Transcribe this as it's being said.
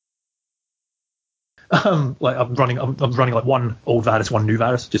Like I'm running like one old Varus, one new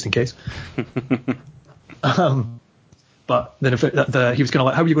Varus, just in case. But then he was kind of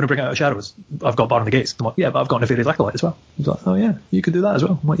like, how are you going to bring out Shadows? I've got Bar on the Gates. I'm like, yeah, but I've got Nefarious Acolyte as well. He's like, oh yeah, you could do that as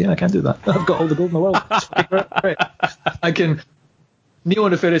well. I'm like, yeah, I can do that. I've got all the gold in the world. Great. I can Neo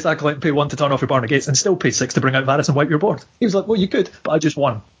Nefarious Acolyte and pay 1 to turn off your Bar on the Gates and still pay 6 to bring out Varus and wipe your board. He was like, well, you could, but I just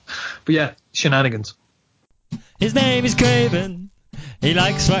won. But yeah, shenanigans. His name is Craven. He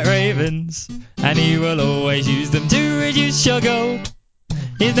likes white ravens, and he will always use them to reduce your gold.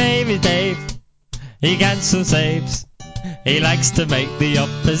 His name is Dave. He cancels saves. He likes to make the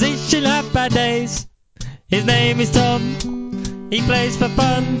opposition have bad days. His name is Tom. He plays for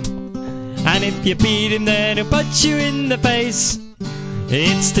fun, and if you beat him then he'll punch you in the face.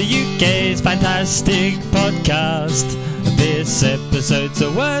 It's the UK's fantastic podcast. This episode's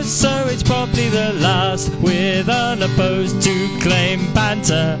the worst, so it's probably the last. With unopposed to claim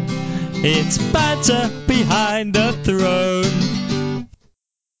banter, it's banter behind the throne.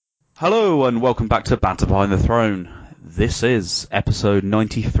 Hello and welcome back to Banter Behind the Throne. This is episode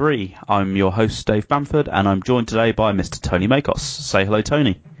 93. I'm your host Dave Bamford, and I'm joined today by Mr. Tony Makos. Say hello,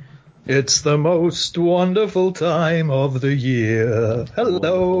 Tony. It's the most wonderful time of the year.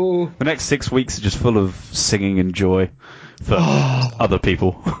 Hello. The next 6 weeks are just full of singing and joy for other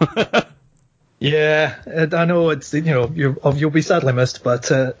people. Yeah, I know it's you'll be sadly missed,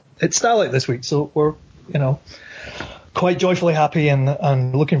 but it's Starlight this week, so we're quite joyfully happy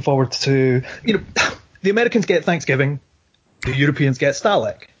and looking forward to the Americans get Thanksgiving, the Europeans get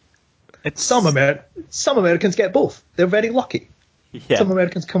Starlight. Some Americans get both. They're very lucky. Yeah. Some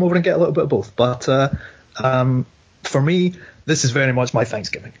Americans come over and get a little bit of both, but for me, this is very much my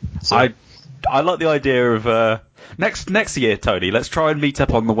Thanksgiving. So. I like the idea of next year, Tony. Let's try and meet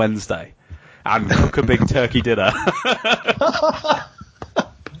up on the Wednesday and cook a big turkey dinner.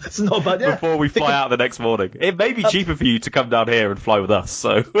 It's not bad. Yeah. Before we fly out the next morning, it may be cheaper for you to come down here and fly with us.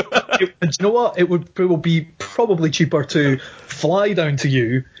 So, and do you know what? It will be probably cheaper to fly down to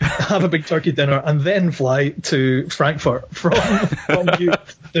you, have a big turkey dinner, and then fly to Frankfurt from you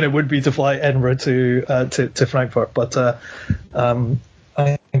than it would be to fly Edinburgh to Frankfurt. But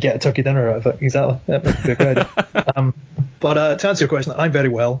I can get a turkey dinner out of it. Exactly. That would be a good idea. But to answer your question, I'm very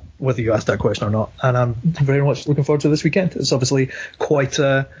well, whether you asked that question or not, and I'm very much looking forward to this weekend. It's obviously quite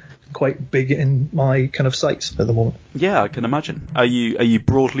big in my kind of sights at the moment. Yeah, I can imagine. Are you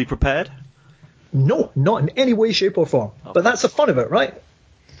broadly prepared? No, not in any way, shape, or form. Oh. But that's the fun of it, right?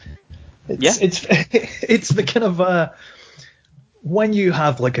 It's the kind of when you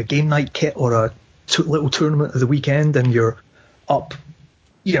have like a game night kit or a little tournament of the weekend, and you're up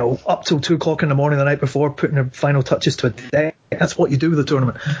till 2 o'clock in the morning the night before, putting the final touches to a deck. That's what you do with the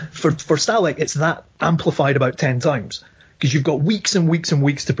tournament. For Starlight, it's that amplified about 10 times, because you've got weeks and weeks and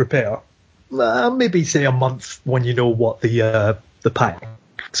weeks to prepare. Maybe say a month when you know what the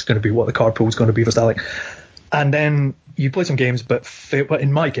pack's going to be, what the card pool is going to be for Starlight, and then you play some games, but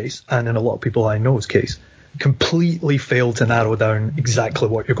in my case, and in a lot of people I know's case, completely fail to narrow down exactly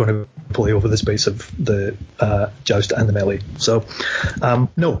what you're going to play over the space of the Joust and the Melee. So,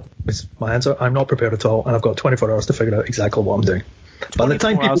 no, is my answer. I'm not prepared at all, and I've got 24 hours to figure out exactly what I'm doing.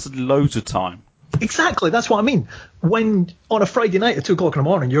 24 hours is loads of time. Exactly, that's what I mean. When on a Friday night at 2 o'clock in the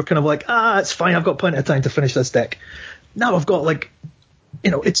morning, you're kind of like, it's fine, I've got plenty of time to finish this deck. Now I've got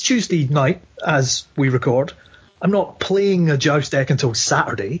it's Tuesday night as we record. I'm not playing a Joust deck until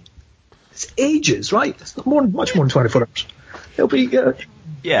Saturday. It's ages, right? It's much more than 24 hours. It'll be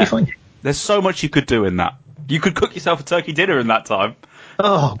be fine. There's so much you could do in that. You could cook yourself a turkey dinner in that time.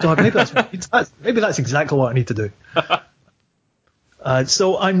 Oh God, maybe that's exactly what I need to do.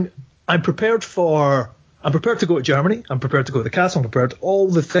 So I'm prepared to go to Germany. I'm prepared to go to the castle. I'm prepared to all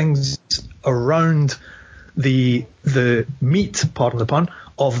the things around the meat, pardon the pun,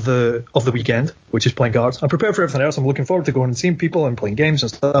 of the weekend, which is playing cards. I'm prepared for everything else. I'm looking forward to going and seeing people and playing games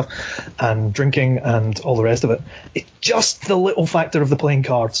and stuff and drinking and all the rest of it. It's just the little factor of the playing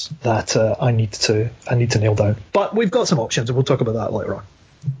cards that I need to nail down. But we've got some options, and we'll talk about that later on.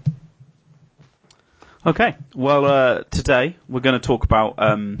 Okay. Well, today we're going to talk about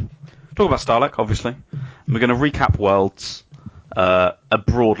Starlight, obviously. And we're going to recap Worlds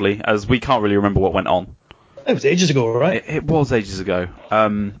broadly, as we can't really remember what went on. It was ages ago, right? It was ages ago.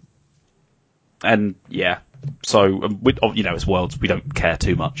 And yeah, so it's Worlds. We don't care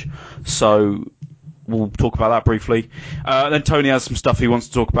too much. So we'll talk about that briefly. Then Tony has some stuff he wants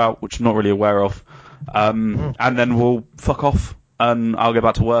to talk about, which I'm not really aware of. And then we'll fuck off, and I'll go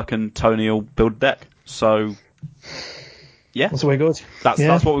back to work, and Tony will build a deck. So yeah, that's the way it goes.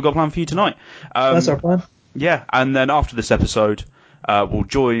 That's what we've got planned for you tonight. That's our plan. Yeah, and then after this episode,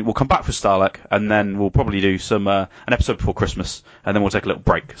 We'll come back for Starlek, and then we'll probably do an episode before Christmas, and then we'll take a little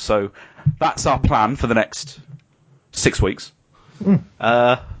break. So that's our plan for the next 6 weeks.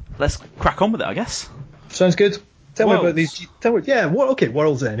 Let's crack on with it, I guess. Sounds good. Tell Worlds. me about these.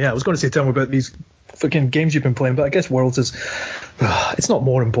 Worlds then. Yeah, I was going to say tell me about these fucking games you've been playing, but I guess Worlds is. It's not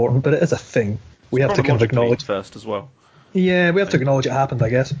more important, but it is a thing. We have to kind of acknowledge first as well. Yeah, we have to acknowledge it happened, I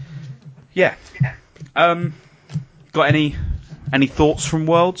guess. Yeah. Got any thoughts from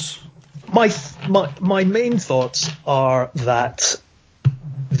Worlds? My main thoughts are that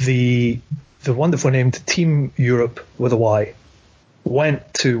the wonderfully named Team Europe with a Y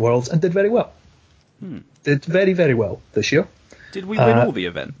went to Worlds and did very well. Did very, very well this year. Did we win all the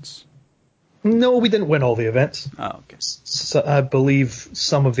events? No, we didn't win all the events. Oh, okay. So I believe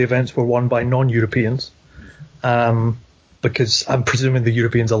some of the events were won by non-Europeans, because I'm presuming the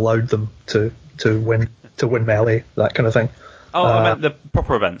Europeans allowed them to win Melee, that kind of thing. Oh, I meant the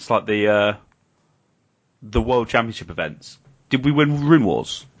proper events, like the World Championship events. Did we win Rune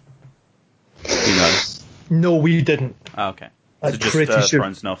Wars? Do you know? No, we didn't. Oh, okay. I'm So just pretty sure.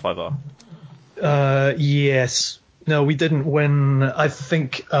 Thrones and L5R. Yes. No, we didn't win. I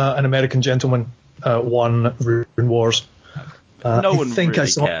think an American gentleman won Rune Wars. No one really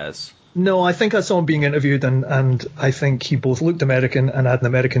cares. No, I think I saw him being interviewed, and I think he both looked American and had an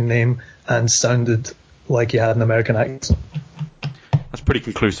American name and sounded like he had an American accent. That's pretty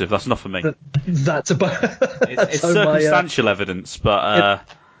conclusive. That's not for me. That's about. It's circumstantial evidence, but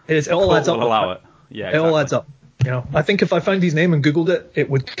it all adds up. We'll allow it. Yeah, exactly. It all adds up. You know, I think if I found his name and Googled it, it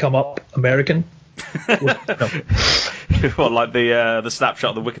would come up American. What, like the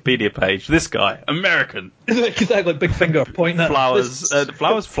snapshot of the Wikipedia page? This guy, American. Exactly, big finger pointing at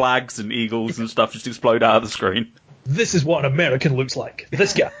flowers, flags, and eagles and stuff just explode out of the screen. This is what an American looks like.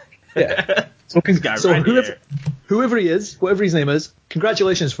 This guy. Yeah. So right whoever he is, whatever his name is,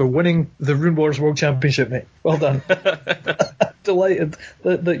 congratulations for winning the Rune Wars World Championship, mate. Well done. Delighted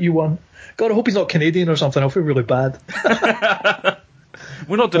that you won. God, I hope he's not Canadian or something. I'll feel really bad.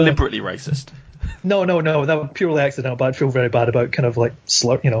 We're not deliberately racist. No, that was purely accidental, but I'd feel very bad about kind of like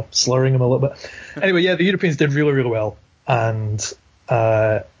slurring him a little bit. Anyway, yeah, the Europeans did really, really well, and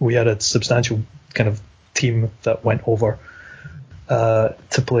we had a substantial kind of team that went over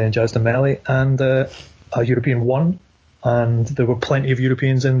to play in Joust and Melee, and a European won, and there were plenty of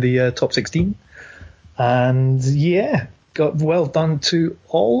Europeans in the top 16, and yeah, got well done to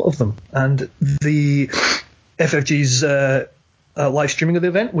all of them. And the FFG's live streaming of the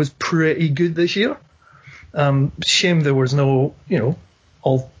event was pretty good this year. Shame there was no,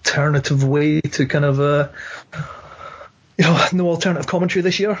 alternative way to kind of, no alternative commentary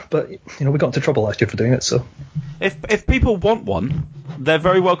this year. But we got into trouble last year for doing it. So if people want one, they're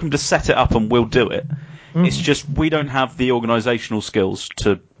very welcome to set it up, and we'll do it. It's just we don't have the organisational skills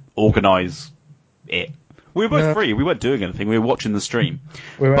to organise it. We were both free. We weren't doing anything. We were watching the stream,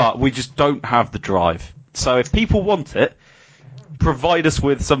 but we just don't have the drive. So if people want it, provide us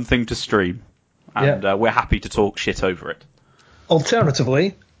with something to stream, and we're happy to talk shit over it.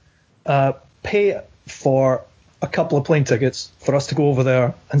 Alternatively, pay for a couple of plane tickets for us to go over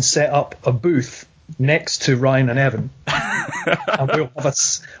there and set up a booth next to Ryan and Evan, and we'll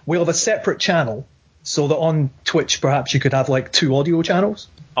have a separate channel, so that on Twitch perhaps you could have like 2 audio channels.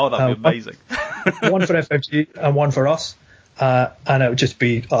 Oh, that'd be amazing. One for FFG and one for us. And it would just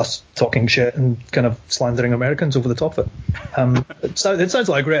be us talking shit and kind of slandering Americans over the top of it. It sounds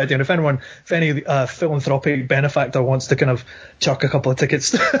like a great idea. And if any philanthropic benefactor wants to kind of chuck a couple of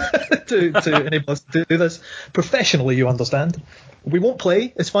tickets to enable us to do this professionally, you understand. We won't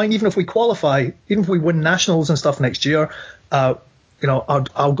play. It's fine. Even if we qualify, even if we win nationals and stuff next year, I'll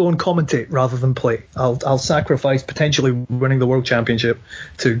go and commentate rather than play. I'll sacrifice potentially winning the World Championship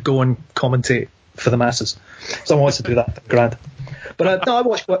to go and commentate for the masses. Someone wants to do that, grand. But no, I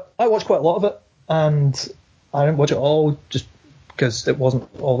watched quite a lot of it, and I didn't watch it all just because it wasn't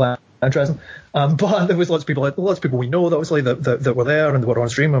all that interesting. But there was lots of people we know, obviously, that were there and were on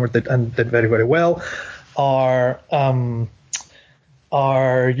stream and did very, very well. Our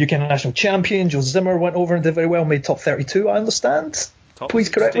UK national champion, Joe Zimmer, went over and did very well, made top 32, I understand. Please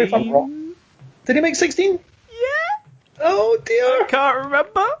correct me if I'm wrong. Did he make 16? Yeah. Oh, dear. I can't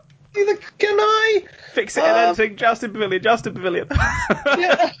remember. Neither can I. Fix it in editing. Justin Pavilion.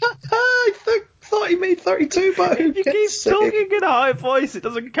 Yeah, I thought he made 32, but who you keep talking in a high voice. It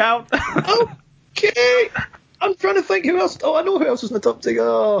doesn't count. Okay. I'm trying to think who else. Oh, I know who else was in the top 2.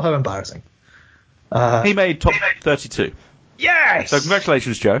 Oh, how embarrassing. He made top 32. Yes! So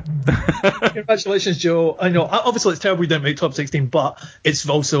congratulations, Joe. Congratulations, Joe. I know, obviously it's terrible we didn't make top 16, but it's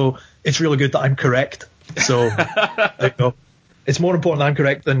really good that I'm correct. So, there you go. it's more important I'm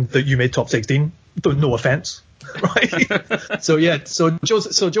correct than that you made top 16. Though no offence, right? So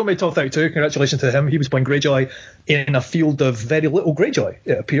Joe made top 32. Congratulations to him. He was playing Greyjoy in a field of very little Greyjoy,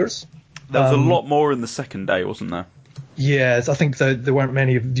 it appears. There was a lot more in the second day, wasn't there? Yes, I think that there weren't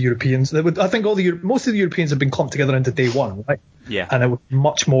many of the Europeans. I think most of the Europeans have been clumped together into day one, right? Yeah. And it was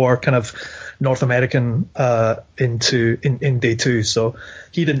much more kind of North American in day two. So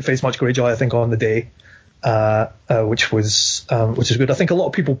he didn't face much Greyjoy, I think, on the day, which is good. I think a lot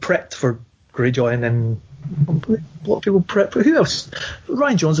of people prepped for Greyjoy, and then a lot of people prepped for who else?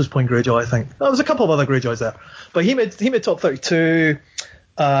 Ryan Jones was playing Greyjoy, I think. There was a couple of other Greyjoys there, but he made top 32.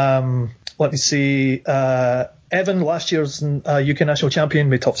 Let me see. Evan, last year's UK national champion,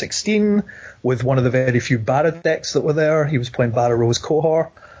 made top 16 with one of the very few Barra decks that were there. He was playing Barra Rose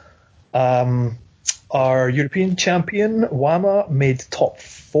Kohor. Our European champion, Wama, made top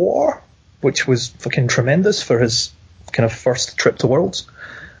 4, which was fucking tremendous for his kind of first trip to Worlds.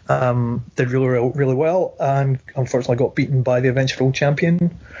 Did really well, and unfortunately got beaten by the eventual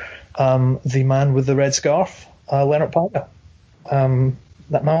champion, the man with the red scarf, Leonard Paga.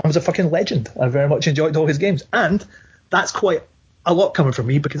 That man was a fucking legend. I very much enjoyed all his games. And that's quite a lot coming from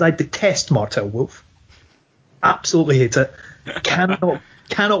me because I detest Martel Wolf. Absolutely hate it.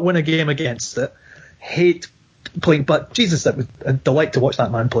 Cannot win a game against it. Hate playing. But Jesus, that was a delight to watch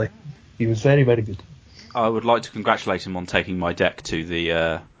that man play. He was very, very good. I would like to congratulate him on taking my deck to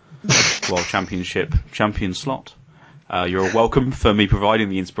the World Championship champion slot. You're welcome for me providing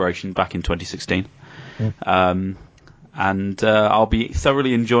the inspiration back in 2016. And I'll be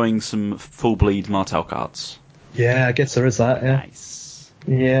thoroughly enjoying some full bleed Martel cards. Yeah, I guess there is that, yeah. Nice.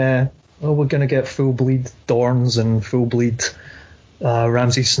 Yeah. Well, we're going to get full bleed Dorns and full bleed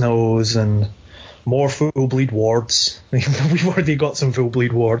Ramsay Snows and more full bleed Wards. We've already got some full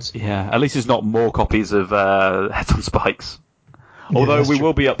bleed Wards. Yeah, at least it's not more copies of Heads on Spikes. Although we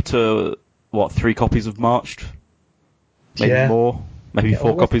will be up to, 3 copies of Marched? Maybe more? Maybe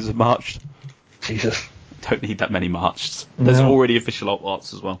 4 copies of Marched? Jesus. Don't need that many Marched. There's already official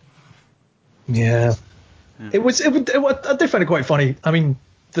lots as well. Yeah. I did find it quite funny. I mean,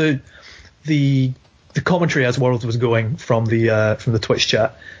 the commentary as Worlds was going from the Twitch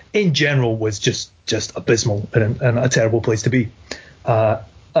chat in general was just abysmal and a terrible place to be.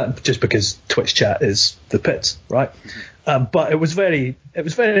 Just because Twitch chat is the pits, right? But it was very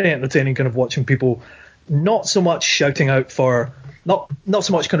entertaining, kind of watching people not so much shouting out for not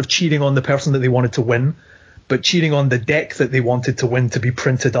so much kind of cheating on the person that they wanted to win, but cheating on the deck that they wanted to win to be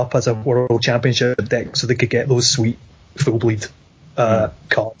printed up as a World Championship deck so they could get those sweet full bleed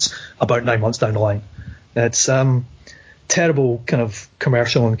cards about 9 months down the line. It's terrible kind of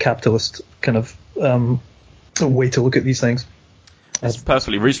commercial and capitalist kind of way to look at these things. It's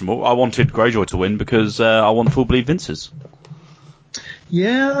perfectly reasonable. I wanted Greyjoy to win because I want full bleed Vinces.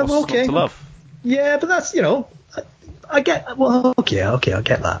 Yeah, What's okay. not to love? Yeah, but that's, I get. Well, okay, I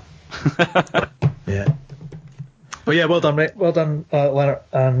get that. Yeah. But yeah, well done, mate. Well done, Leonard.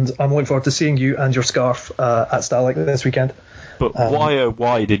 And I'm looking forward to seeing you and your scarf at Starlight this weekend. But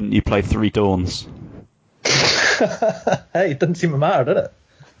why didn't you play 3 Dawns? Hey, it didn't seem to matter, did it?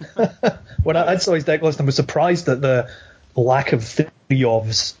 When I saw his deck list, I was surprised at the lack of 3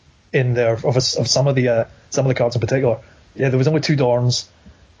 ofs in there of some of the cards in particular. Yeah, there was only 2 Dorns.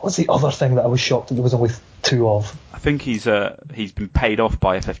 What's the other thing that I was shocked that there was only 2 of? I think he's been paid off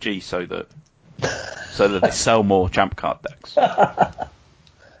by FFG so that they sell more Champ card decks.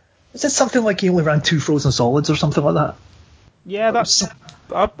 Is it something like he only ran 2 Frozen Solids or something like that? Yeah, that's.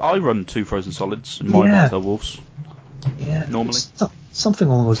 I run 2 Frozen Solids in my Martel Wolves. Yeah, normally. Something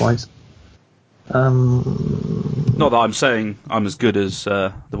along those lines. Not that I'm saying I'm as good as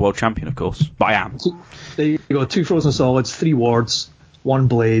the world champion, of course, but I am. So there you go. 2 Frozen Solids, 3 Wards, 1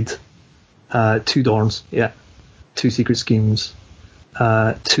 Blade, 2 Dorns, 2 Secret Schemes,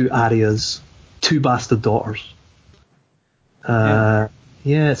 2 Arias, 2 Bastard Daughters. Yeah,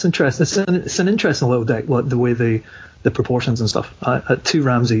 it's interesting. It's an interesting little deck, like the way the proportions and stuff. 2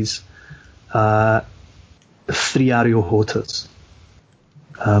 Ramses, 3 Ario Hotas,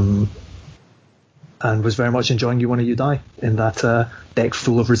 and was very much enjoying You Wanna You Die in that deck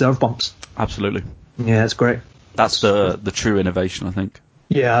full of reserve bumps. Absolutely. Yeah, it's great. That's the true innovation, I think.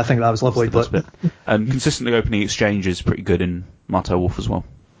 Yeah, I think that was lovely. Bit. Consistently opening exchange is pretty good in Martel Wolf as well.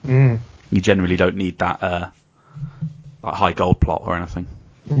 Mm. You generally don't need that high gold plot or anything.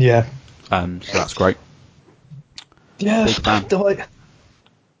 Yeah. So that's great. Yeah, delight.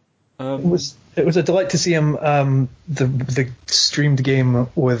 It was a delight to see him. The streamed game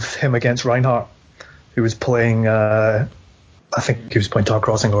with him against Reinhardt, who was playing. I think he was playing Tar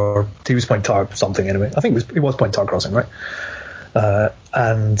Crossing, or he was playing Tar something anyway. I think he was playing Tar Crossing, right?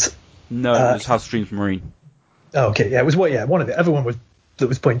 And No, it was House of Dreams Marine. okay, yeah, it was one of it. Everyone that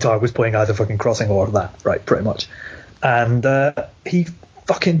was playing Tar was playing either fucking Crossing or that, right? Pretty much. And he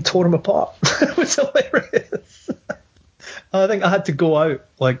fucking tore him apart. It was hilarious. I think I had to go out.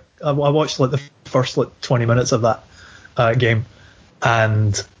 Like I watched like the first 20 minutes of that game,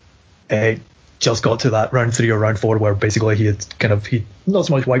 and it just got to that round 3 or round 4 where basically he not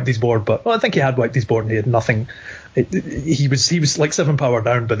so much wiped his board, but I think he had wiped his board and he had nothing. He was like 7 power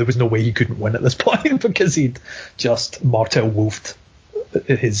down, but there was no way he couldn't win at this point because he'd just Martel wolfed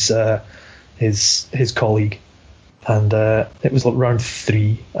his colleague, and it was like round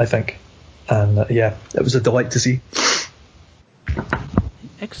 3, I think, and it was a delight to see.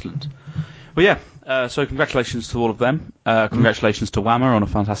 Excellent. Well, yeah. So congratulations to all of them. Congratulations to Whammer on a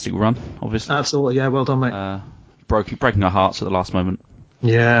fantastic run, obviously. Absolutely, yeah. Well done, mate. Breaking our hearts at the last moment.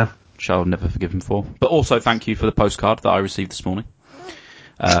 Yeah. Which I'll never forgive him for. But also thank you for the postcard that I received this morning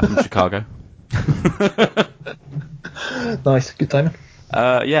from Chicago. Nice, good timing.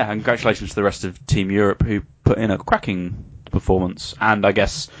 And congratulations to the rest of Team Europe who put in a cracking performance, and I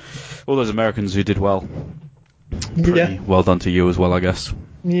guess all those Americans who did well. Pretty well done to you as well, I guess.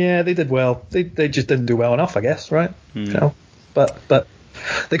 Yeah, they did well. They just didn't do well enough, I guess, right? But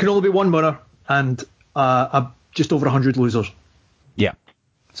they can only be one winner and just over 100 losers. Yeah.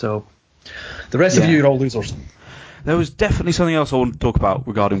 So the rest of you are all losers. There was definitely something else I wanted to talk about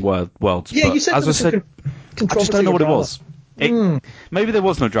regarding Worlds. Yeah, you said as I said, I just don't know what it was. Maybe there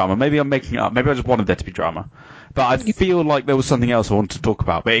was no drama. Maybe I'm making it up. Maybe I just wanted there to be drama. But I feel like there was something else I wanted to talk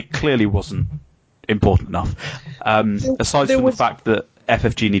about, but it clearly wasn't important enough. Aside from the fact that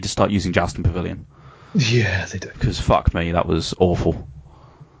FFG need to start using Jousting Pavilion. Yeah, they do. Because fuck me, that was awful.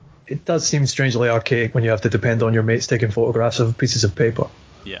 It does seem strangely archaic when you have to depend on your mates taking photographs of pieces of paper.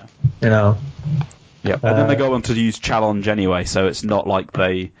 Yeah. You know. Yeah. And then they go on to use Challenge anyway, so it's not like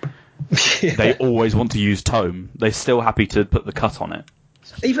they always want to use Tome. They're still happy to put the cut on it.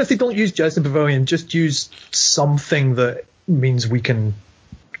 Even if they don't use Jousting Pavilion, just use something that means we can,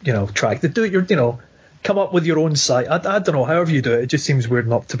 track. Do it. Come up with your own site. I don't know. However you do it, it just seems weird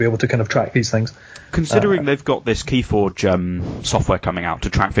not to be able to kind of track these things. Considering they've got this Keyforge software coming out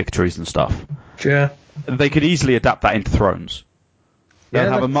to track victories and stuff. Yeah. They could easily adapt that into Thrones. They'd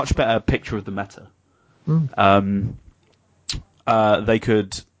have a much better picture of the meta. They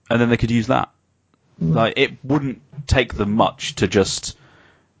could, and then they could use that. Like, it wouldn't take them much to just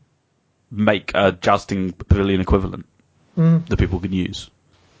make a Jousting Pavilion equivalent that people can use.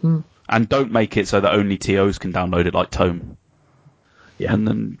 And don't make it so that only TOs can download it like Tome. Yeah. And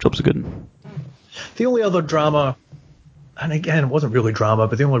then jobs are good. The only other drama, and again, it wasn't really drama,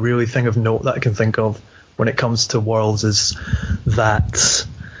 but the only really thing of note that I can think of when it comes to Worlds is that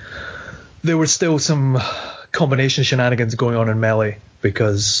there were still some combination shenanigans going on in Melee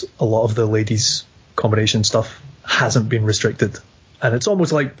because a lot of the ladies' combination stuff hasn't been restricted. And it's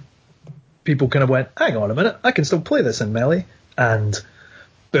almost like people kind of went, hang on a minute, I can still play this in Melee and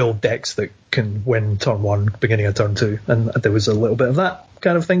build decks that can win turn 1, beginning of turn 2. And there was a little bit of that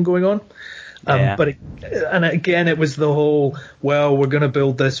kind of thing going on. But again, it was the whole, well, we're going to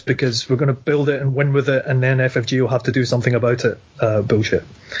build this because we're going to build it and win with it, and then FFG will have to do something about it. Bullshit.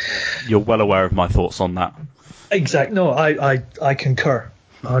 You're well aware of my thoughts on that. Exactly. No, I concur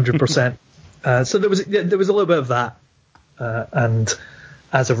 100%. So there was a little bit of that, and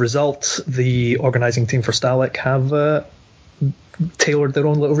as a result, the organising team for Stalic have tailored their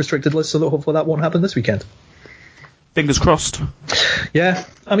own little restricted list, so that hopefully that won't happen this weekend. Fingers crossed. Yeah,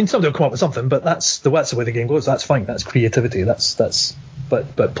 I mean, somebody will come up with something, but that's the way the game goes. That's fine. That's creativity.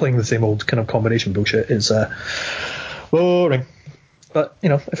 But playing the same old kind of combination bullshit is boring. But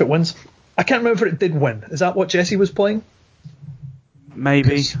if it wins, I can't remember if it did win. Is that what Jesse was playing?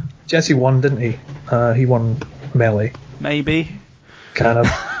 Maybe. Jesse won, didn't he? He won Melee. Maybe. Kind of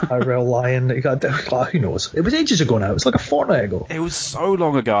IRL Lion. Who knows? It was ages ago now. It was like a fortnight ago. It was so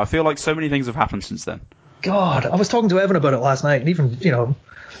long ago. I feel like so many things have happened since then. God, I was talking to Evan about it last night, and even,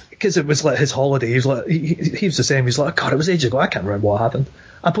 because it was like his holiday, he was like, he was the same. He's like, God, it was ages ago. I can't remember what happened.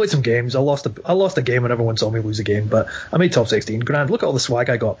 I played some games. I lost a game, and everyone saw me lose a game. But I made top 16. Grand. Look at all the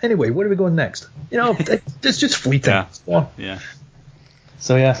swag I got. Anyway, where are we going next? It's just fleeting. Yeah.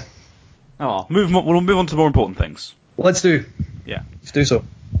 So yeah. Oh, we'll move on to more important things. Let's do. Yeah. Let's do so.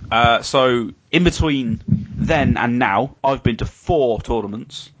 So in between then and now, I've been to 4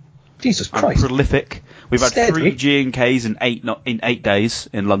 tournaments. Jesus Christ. I'm prolific. We've had Steady. 3 G&Ks in 8 days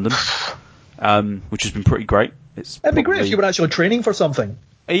in London, which has been pretty great. It'd be great if you were actually training for something.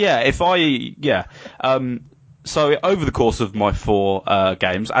 So over the course of my 4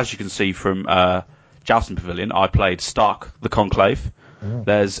 games, as you can see from Jousting Pavilion, I played Stark the Conclave.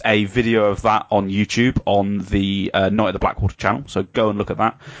 There's a video of that on YouTube on the Night of the Blackwater channel, so go and look at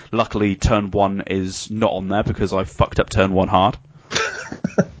that. Luckily, Turn 1 is not on there because I fucked up Turn 1 hard.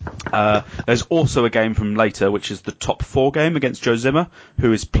 There's also a game from later, which is the top 4 game against Joe Zimmer,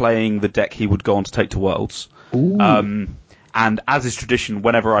 who is playing the deck he would go on to take to Worlds. And as is tradition,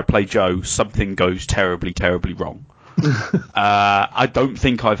 whenever I play Joe, something goes terribly, terribly wrong. I don't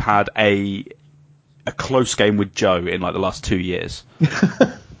think I've had a close game with Joe in like the last 2 years.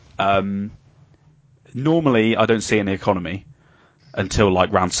 Normally, I don't see any economy until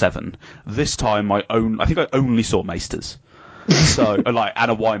like round 7. This time, I think I only saw Maesters, so like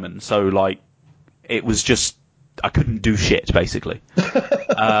and a Wyman. So like it was just I couldn't do shit basically.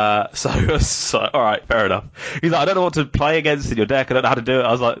 So all right, fair enough. He's like, I don't know what to play against in your deck. I don't know how to do it.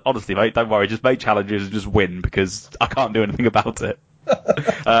 I was like, honestly, mate, don't worry. Just make challenges and just win because I can't do anything about it.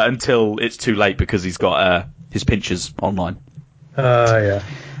 Until it's too late because he's got his pinchers online. Yeah.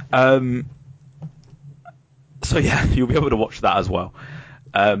 So yeah, you'll be able to watch that as well.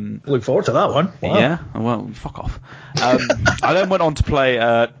 Look forward to that one. Wow. Yeah, well, fuck off. I then went on to play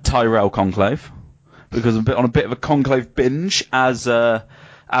Tyrell Conclave because I'm on a bit of a Conclave binge, as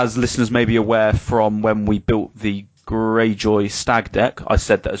listeners may be aware from when we built the Greyjoy Stag deck. I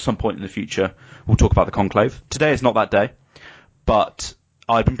said that at some point in the future we'll talk about the Conclave. Today is not that day. But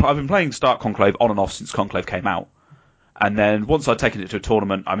I've been playing Stark Conclave on and off since Conclave came out, and then once I'd taken it to a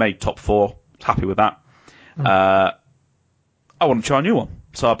tournament, I made top 4. Happy with that. I want to try a new one,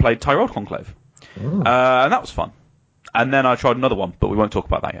 so I played Tyrell Conclave, and that was fun. And then I tried another one, but we won't talk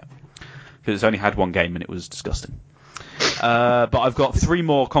about that yet because it's only had 1 game and it was disgusting. But I've got 3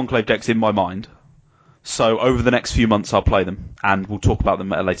 more Conclave decks in my mind, so over the next few months I'll play them, and we'll talk about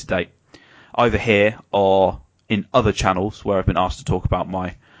them at a later date, either here or in other channels where I've been asked to talk about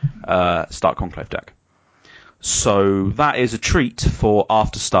my Stark Conclave deck. So that is a treat for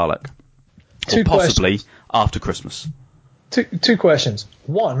after Starlek. Or possibly after Christmas. Two questions.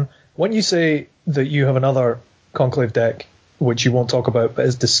 One, when you say that you have another Conclave deck, which you won't talk about, but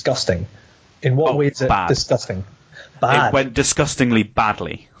is disgusting, in what way is it bad. disgusting? Bad. It went disgustingly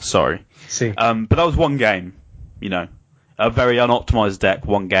badly, sorry. See. But that was 1 game, a very unoptimized deck,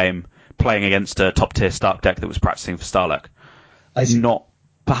 1 game, playing against a top-tier Stark deck that was practicing for Starlek. I see.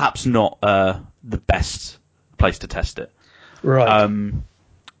 Perhaps not the best place to test it. Right.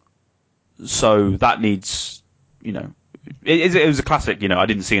 So that needs, it was a classic, I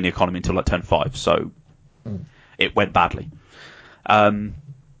didn't see any economy until like turn 5, so it went badly. I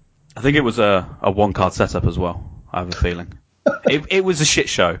think it was a 1-card setup as well, I have a feeling. It was a shit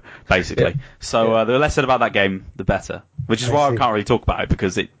show, basically. Yeah. So the less said about that game, the better. Which is why I can't really talk about it,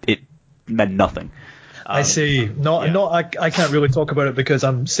 because it meant nothing. I see. I can't really talk about it because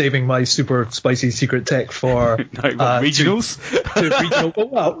I'm saving my super spicy secret tech for regionals.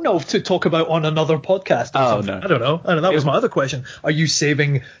 To talk about on another podcast. Or something. No. I don't know. That was my other question. Are you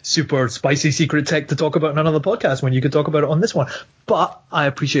saving super spicy secret tech to talk about in another podcast when you could talk about it on this one? But I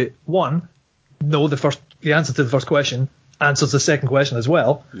appreciate the answer to the first question answers the second question as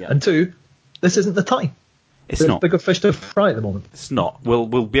well, and 2, this isn't the time. It's not. Bigger fish to fry at the moment. It's not. We'll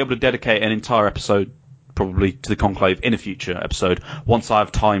be able to dedicate an entire episode probably to the Conclave in a future episode once I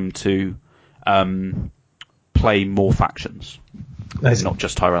have time to play more factions, not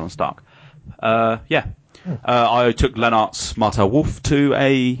just Tyrell and Stark. I took Lennart's Martel Wolf to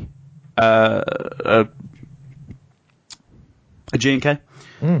a G&K,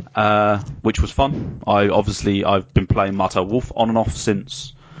 which was fun. I've been playing Martel Wolf on and off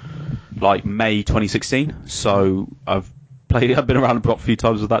since like May 2016, so I've been around the block a few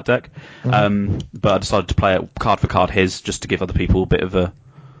times with that deck, but I decided to play it card for card just to give other people a bit of a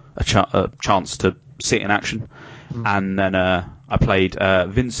chance to see it in action. And then I played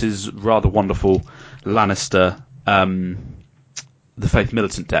Vince's rather wonderful Lannister the Faith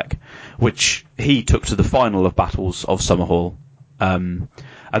Militant deck, which he took to the final of Battles of Summerhall, and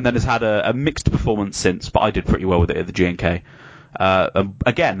then has had a mixed performance since, but I did pretty well with it at the G&K.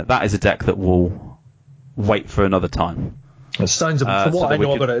 Again, that is a deck that will wait for another time. It sounds, from what I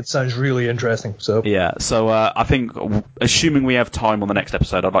know about it sounds really interesting. So yeah, so I think, assuming we have time on the next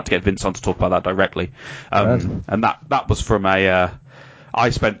episode, I'd like to get Vince on to talk about that directly. And that was from I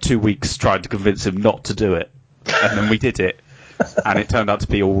spent 2 weeks trying to convince him not to do it, and then we did it, and it turned out to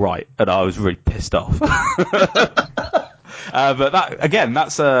be all right, and I was really pissed off. But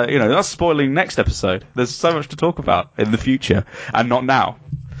that's spoiling next episode. There's so much to talk about in the future, and not now.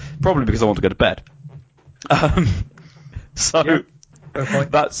 Probably because I want to go to bed. So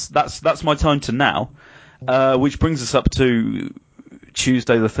that's my time to now, which brings us up to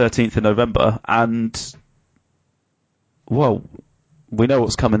Tuesday the 13th of November, and, well, we know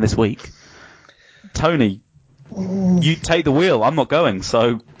what's coming this week. Tony, you take the wheel. I'm not going,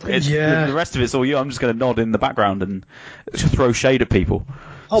 so the rest of it's all you. I'm just going to nod in the background and just throw shade at people.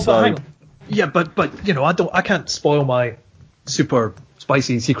 Oh, so, but hang on. Yeah, but I can't spoil my super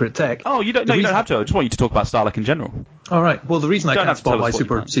spicy secret tech. Oh, you don't have to. I just want you to talk about Starlink in general. All right. Well, the reason I can't spoil my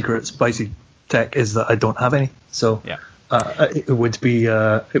super secret spicy tech is that I don't have any. So yeah. It would be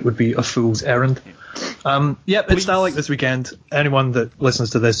a fool's errand. It's Starlink this weekend. Anyone that listens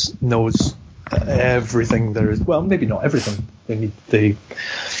to this knows everything there is. Well, maybe not everything they need to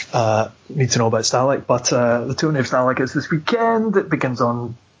know about Starlink, but the tournament of Starlink is this weekend. It begins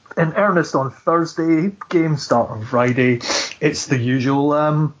in earnest on Thursday. Games start on Friday. It's the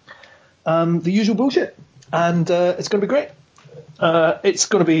usual bullshit, and it's going to be great. It's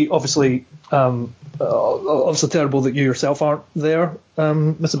going to be obviously terrible that you yourself aren't there,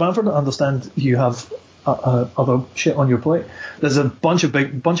 Mr. Bamford. I understand you have other shit on your plate. There's a bunch of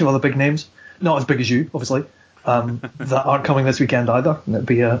other big names, not as big as you, obviously, that aren't coming this weekend either. And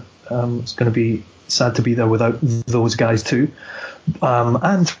it's going to be sad to be there without those guys too.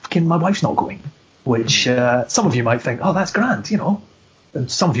 And my wife's not going, which some of you might think, oh, that's grand, And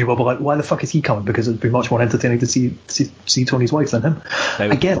some of you will be like, why the fuck is he coming? Because it'd be much more entertaining to see Tony's wife than him.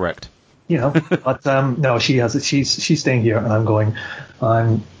 I get correct. But no, she's staying here, and I'm going.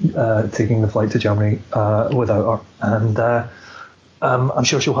 I'm taking the flight to Germany without her, and I'm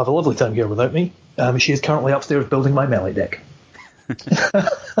sure she'll have a lovely time here without me. She is currently upstairs building my melee deck.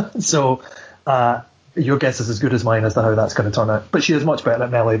 So your guess is as good as mine as to how that's going to turn out. But she is much better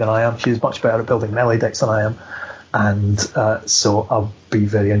at melee than I am. She is much better at building melee decks than I am. And so I'll be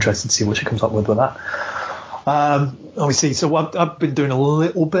very interested to see what she comes up with that. Let me see. So I've been doing a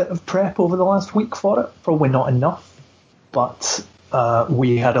little bit of prep over the last week for it. Probably not enough. But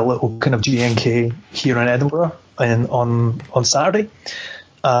we had a little kind of GNK here in Edinburgh on Saturday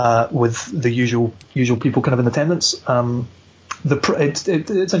with the usual people kind of in attendance. It's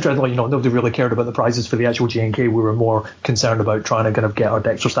interesting, nobody really cared about the prizes for the actual GNK. We were more concerned about trying to kind of get our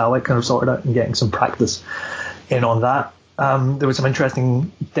decks for Starlight kind of sorted out and getting some practice in on that. There were some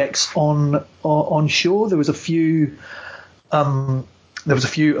interesting decks on show. There was a few Assault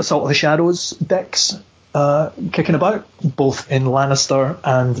of the Shadows decks kicking about, both in Lannister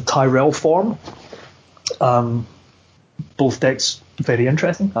and Tyrell form. Both decks very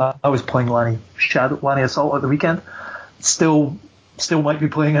interesting. I was playing Lanny Assault at the weekend. Still might be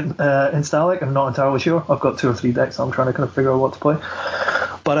playing it in Starlink. I'm not entirely sure. I've got 2 or 3 decks. I'm trying to kind of figure out what to play.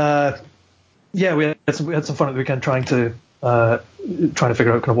 But we had some fun at the weekend trying to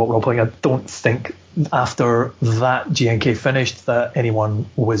figure out kind of what we're all playing. I don't think after that GNK finished that anyone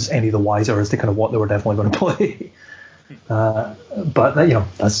was any the wiser as to kind of what they were definitely going to play. But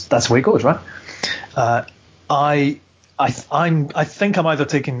that's the way it goes, right? I think I'm either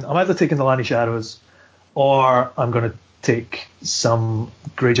taking the Lanny Shadows, or I'm going to take some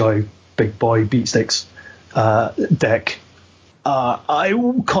Greyjoy Big Boy Beatsticks deck. I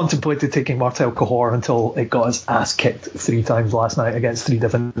contemplated taking Martel Cahor until it got its ass kicked 3 times last night against 3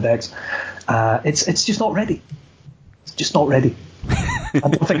 different decks. It's just not ready. It's just not ready. I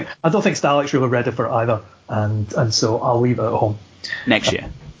don't think Starlink's really ready for it either, and so I'll leave it at home. Next year.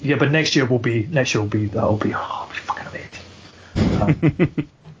 Yeah, but next year will be fucking amazing.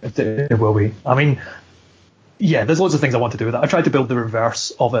 It will be. I mean, yeah, there's loads of things I want to do with it. I tried to build the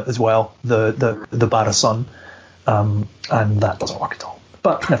reverse of it as well, the Barra Sun, and that doesn't work at all.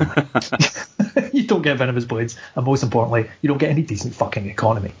 But never mind. You don't get Venomous Blades, and most importantly, you don't get any decent fucking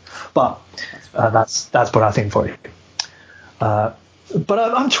economy. But that's what I think for you. But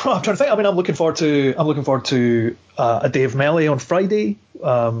I'm trying to think. I mean, I'm looking forward to a day of melee on Friday.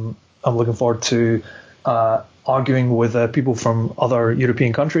 I'm looking forward to arguing with people from other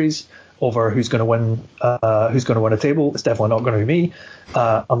European countries over who's going to win a table. It's definitely not going to be me.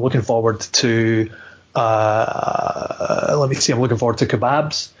 I'm looking forward to I'm looking forward to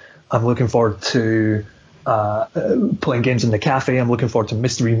kebabs. I'm looking forward to playing games in the cafe. I'm looking forward to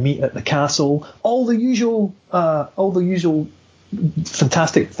mystery meat at the castle. All the usual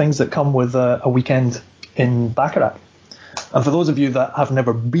fantastic things that come with a weekend in Baccarat. And for those of you that have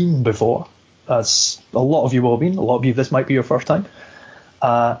never been before, as a lot of you will have been, a lot of you this might be your first time,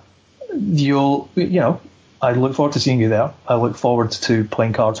 I look forward to seeing you there. I look forward to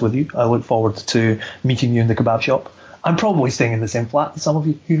playing cards with you. I look forward to meeting you in the kebab shop. I'm probably staying in the same flat as some of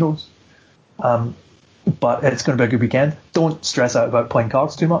you, who knows. But it's going to be a good weekend. Don't stress out about playing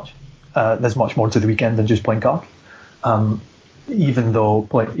cards too much. There's much more to the weekend than just playing cards. Even though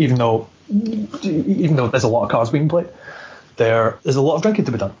there's a lot of cards being played. there's a lot of drinking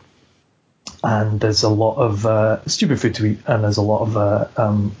to be done, and there's a lot of stupid food to eat, and there's a lot of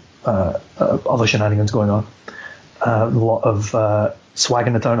other shenanigans going on. A lot of swag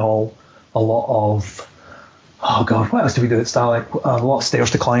in the town hall, a lot of, oh god, what else did we do at Starlight? A lot of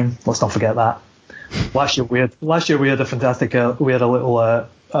stairs to climb. Let's not forget that. Last year we had a fantastic we had a little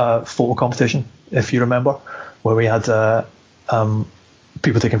photo competition, if you remember, where we had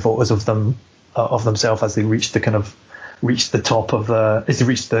people taking photos of themselves as they reached the top of as they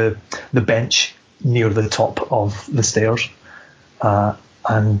reached the bench near the top of the stairs. And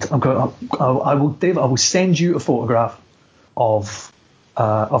I will send you a photograph of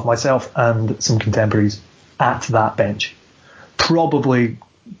myself and some contemporaries at that bench, probably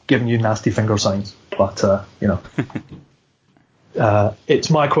giving you nasty finger signs, but it's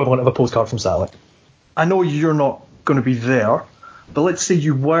my equivalent of a postcard from Sally. I know you're not going to be there, but let's say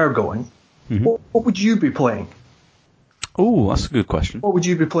you were going. Mm-hmm. What would you be playing? Oh, that's a good question. What would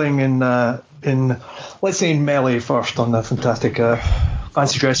you be playing in let's say in Melee first, on the fantastic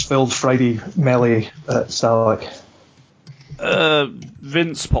fancy dress filled Friday Melee at Starlight?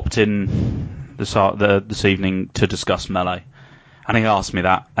 Vince popped in this evening to discuss Melee, and he asked me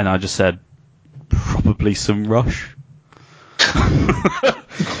that, and I just said probably some Rush.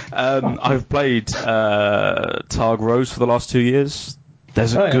 I've played Targ Rose for the last 2 years.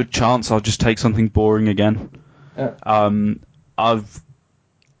 There's a good chance I'll just take something boring again. Yeah. I've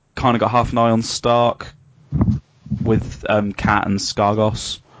kind of got half an eye on Stark with Cat and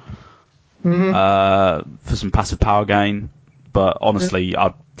Skargos for some passive power gain, but honestly,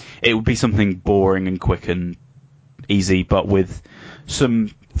 it would be something boring and quick and easy, but with some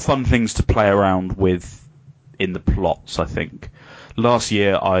fun things to play around with in the plots. I think last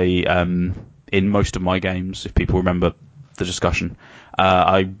year in most of my games, if people remember the discussion,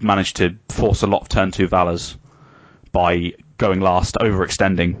 I managed to force a lot of turn 2 Valors by going last,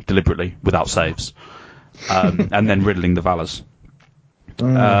 overextending deliberately without saves, and then riddling the Valors.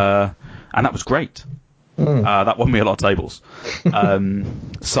 And that was great. That won me a lot of tables.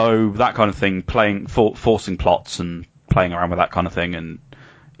 So that kind of thing, forcing plots and playing around with that kind of thing and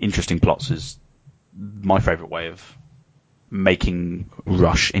interesting plots is my favourite way of making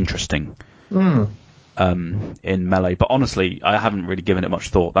Rush interesting in Melee. But honestly, I haven't really given it much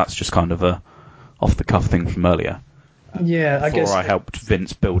thought. That's just kind of a off-the-cuff thing from earlier. Yeah, I guess. Before I helped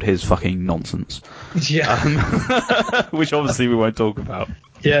Vince build his fucking nonsense. Yeah. Which obviously we won't talk about.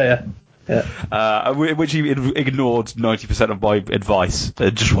 Yeah. Which he ignored 90% of my advice.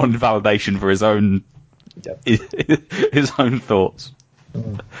 Just wanted validation for his own his own thoughts.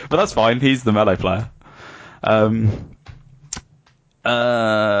 But that's fine. He's the Melee player.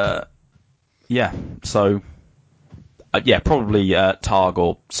 Yeah. So. Probably Targ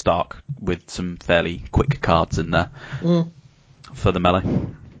or Stark with some fairly quick cards in there for the Melee.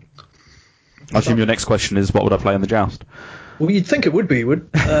 I assume your next question is, what would I play in the Joust? Well, you'd think it would be,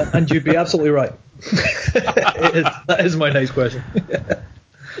 and you'd be absolutely right. That is my next question.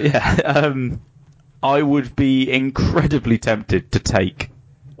 I would be incredibly tempted to take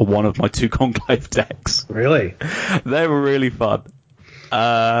one of my 2 Conclave decks. Really? They were really fun.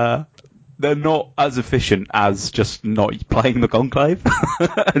 They're not as efficient as just not playing the Conclave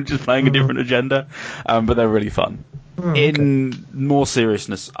and just playing a different agenda, but they're really fun. In more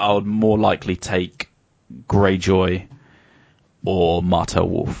seriousness, I would more likely take Greyjoy or Martel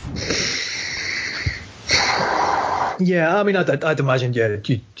Wolf. Yeah, I mean, I'd imagine,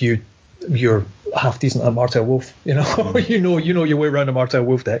 you're half decent at Martel Wolf. You know your way around a Martel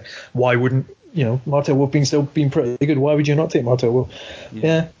Wolf deck. Why wouldn't Martel Wolf still being pretty good? Why would you not take Martel Wolf?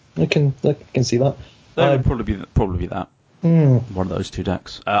 Yeah. I can see that. That would probably be that. One of those 2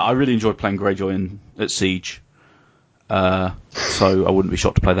 decks. I really enjoyed playing Greyjoy at Siege, so I wouldn't be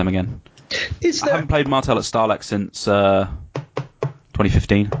shocked to play them again. I haven't played Martel at Starlex since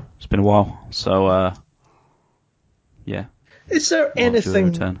 2015. It's been a while, so yeah. Is there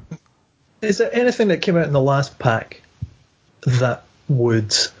anything? Is there anything that came out in the last pack that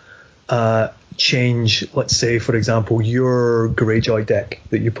would change, let's say, for example, your Greyjoy deck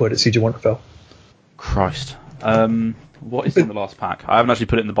that you put at Siege of Winterfell? Christ. What is in the last pack? I haven't actually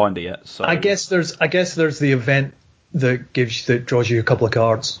put it in the binder yet. So I guess there's the event that draws you a couple of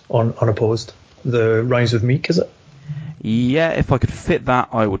cards unopposed. The Rhymes with Meek, is it? Yeah, if I could fit that,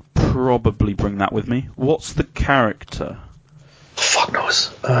 I would probably bring that with me. What's the character? Fuck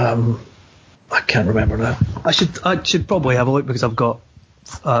knows. I can't remember now. I should probably have a look because I've got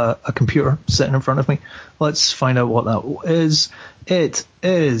a computer sitting in front of me. Let's find out what that is. It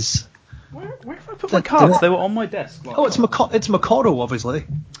is. Where have I put my cards? They were on my desk. It's Mikado, obviously.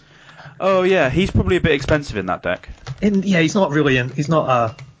 Oh yeah, he's probably a bit expensive in that deck. he's not really in. He's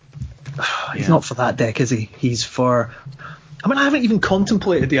not He's not for that deck, is he? He's for. I mean, I haven't even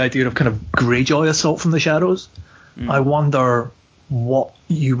contemplated the idea of kind of Greyjoy Assault from the Shadows. I wonder what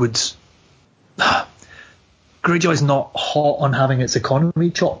you would. Greyjoy's not hot on having its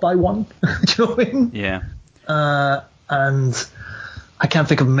economy chopped by 1. Do you know what I mean? Yeah. And I can't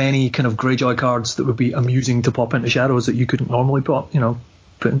think of many kind of Greyjoy cards that would be amusing to pop into Shadows that you couldn't normally pop. I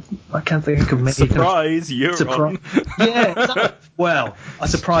can't think of many. Surprise, you're on. Yeah. Exactly. Well, a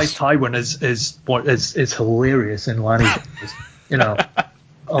surprise Tywin is hilarious in Lanny.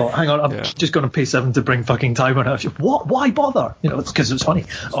 Oh, hang on, I'm just going to pay 7 to bring fucking Tywin out. What? Why bother? It's because it's funny.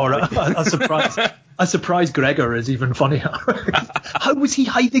 Or a surprise Gregor is even funnier. How was he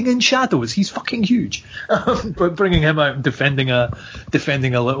hiding in shadows? He's fucking huge. But bringing him out and defending a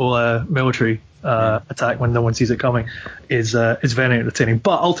little military attack when no one sees it coming is very entertaining.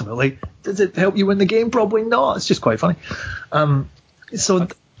 But ultimately, does it help you win the game? Probably not. It's just quite funny. I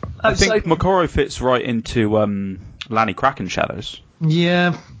think Mokoro fits right into Lanny Kraken Shadows.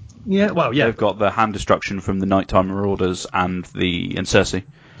 Yeah. Well, yeah. They've got the hand destruction from the Nighttime Marauders and Cersei.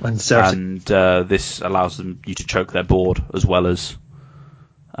 And this allows you to choke their board as well as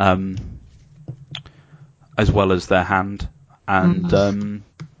their hand. And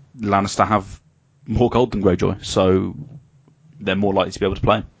Lannister have more gold than Greyjoy, so they're more likely to be able to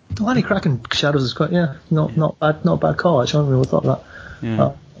play. The Lanny Kraken Shadows is quite not bad call. Actually, I haven't really thought of that.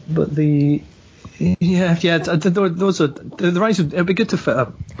 Yeah. But those are the Rise. It'd be good to fit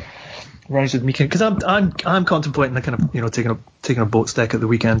up Rise with Meekin, because I'm contemplating the kind of taking a boat deck at the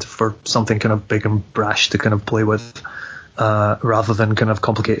weekend for something kind of big and brash to kind of play with, rather than kind of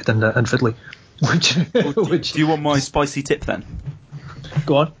complicated and fiddly. Which do you want my spicy tip then?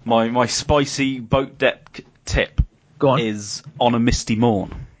 Go on. My spicy boat deck tip is On a Misty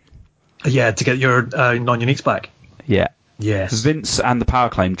Morn. Yeah, to get your non-uniques back. Yeah. Yes. Vince and the Power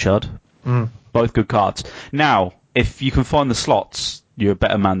Claim Chud. Both good cards. Now, if you can find the slots, you're a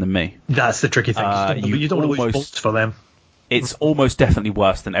better man than me. That's the tricky thing. You don't lose bolts for them. It's almost definitely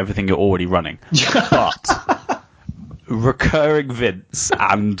worse than everything you're already running. But recurring Vince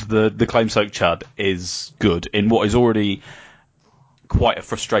and the Claim Soak Chud is good in what is already quite a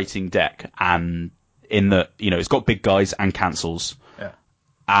frustrating deck, and in that it's got big guys and cancels. Yeah.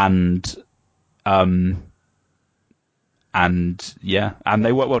 And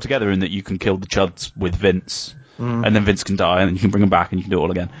they work well together in that you can kill the Chuds with Vince, and then Vince can die, and then you can bring him back, and you can do it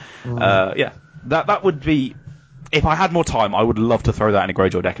all again. That would be, if I had more time, I would love to throw that in a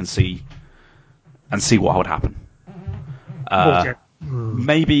Greyjoy deck and see what would happen.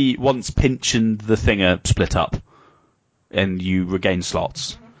 Maybe once Pinch and the Thing are split up, and you regain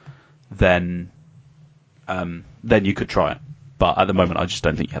slots, then you could try it. But at the moment, I just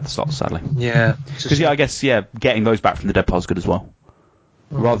don't think you have the slots, sadly. Yeah. Because, I guess, getting those back from the dead pile is good as well.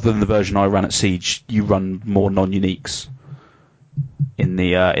 Rather than the version I ran at Siege, you run more non-uniques in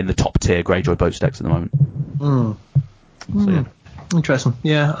the top tier Greyjoy boat decks at the moment. So, interesting.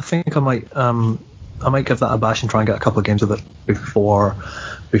 Yeah, I think I might give that a bash and try and get a couple of games of it before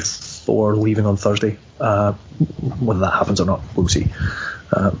leaving on Thursday. Whether that happens or not, we'll see.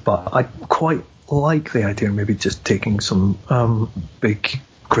 But I quite like the idea of maybe just taking some big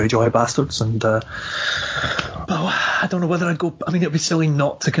Greyjoy bastards and I don't know whether I'd go. I mean, it'd be silly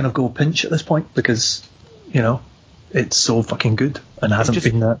not to kind of go Pinch at this point, because it's so fucking good and hasn't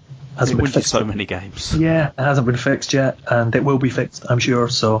been fixed. So many games. Yeah, it hasn't been fixed yet, and it will be fixed, I'm sure.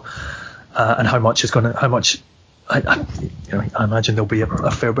 So and how much I imagine there'll be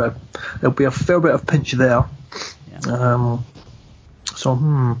a fair bit of Pinch there. Yeah.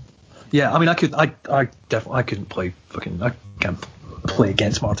 Yeah, I mean, I definitely couldn't play I can't play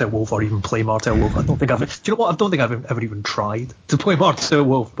against Martell Wolf or even play Martell Wolf. I don't think do you know what? I don't think I've ever even tried to play Martell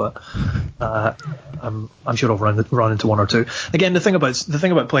Wolf, but I'm sure I'll run into one or two. Again, the thing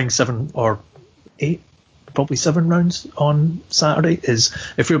about playing 7 or 8, probably 7 rounds on Saturday is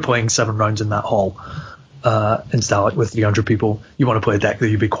if you're playing 7 rounds in that hall, in Stalak with 300 people, you want to play a deck that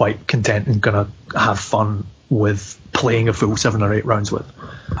you'd be quite content and gonna have fun with playing a full 7 or 8 rounds with.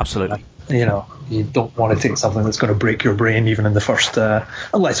 Absolutely. You don't want to take something that's going to break your brain even in the first,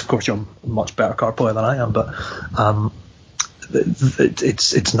 unless of course you're a much better card player than I am. But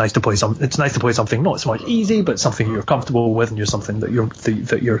it's nice to play something not so much easy, but something you're comfortable with, and you're something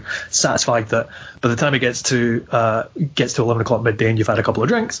that you're satisfied that by the time it gets to 11 o'clock midday and you've had a couple of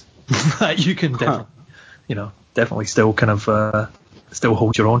drinks, that you can definitely still kind of still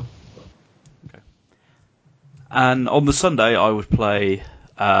hold your own. And on the Sunday, I would play.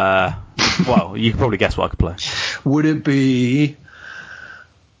 You can probably guess what I could play. Would it be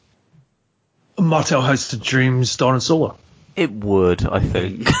Martell House of Dreams, Dawn and Solar. It would, I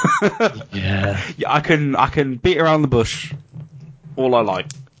think. Yeah. Yeah, I can beat around the bush all I like,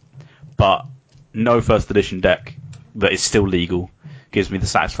 but no first edition deck that is still legal gives me the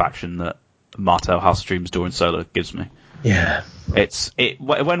satisfaction that Martell House of Dreams, Dawn and Solar gives me. Yeah.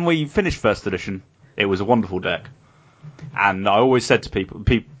 When we finished first edition, it was a wonderful deck, and I always said to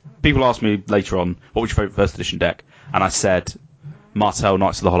people ask me later on, what was your favourite first edition deck? And I said, Martell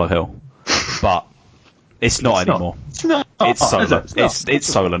Knights of the Hollow Hill. But it's not anymore. It's Solar. It's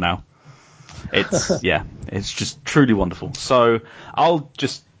Solar now. It's just truly wonderful. So I'll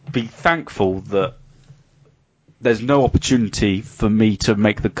just be thankful that there's no opportunity for me to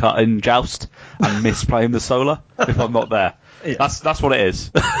make the cut in Joust and miss playing the Solar if I'm not there. Yeah. That's what it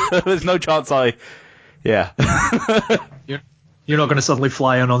is. There's no chance Yeah. You're not going to suddenly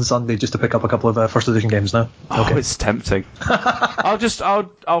fly in on Sunday just to pick up a couple of first edition games now? Okay. Oh, it's tempting.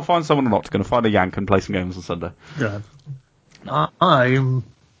 I'll find someone I'm not going to find a yank and play some games on Sunday. Yeah. I'm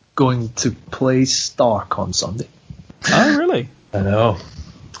going to play Stark on Sunday. Oh, really? I know.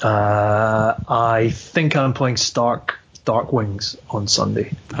 I think I'm playing Stark Darkwings on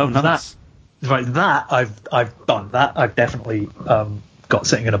Sunday. Oh, nice. That I've done. That I've definitely got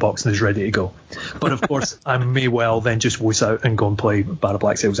sitting in a box and is ready to go. But of course, I may well then just whiz out and go and play Battle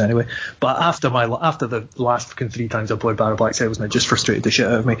Black Sails anyway. But after the last fucking 3 times I played Battle Black Sails, and it just frustrated the shit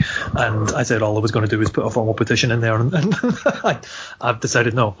out of me, and I said all I was going to do was put a formal petition in there, and I've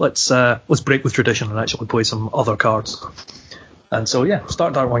decided no, let's break with tradition and actually play some other cards. And so yeah,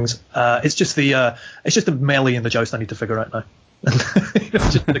 start Darkwings. It's just the melee and the Joust I need to figure out now.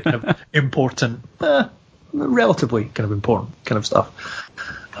 It's just the kind of important, relatively kind of important kind of stuff.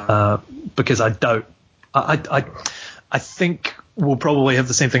 Because I doubt, I think we'll probably have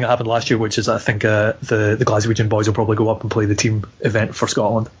the same thing that happened last year, which is I think the Glaswegian boys will probably go up and play the team event for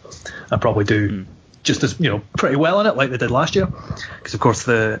Scotland and probably do just as pretty well in it like they did last year, because of course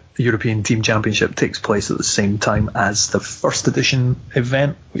the European Team Championship takes place at the same time as the first edition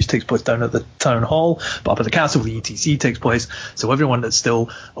event, which takes place down at the town hall, but up at the castle the ETC takes place. So everyone that's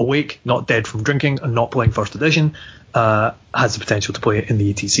still awake, not dead from drinking, and not playing first edition has the potential to play it in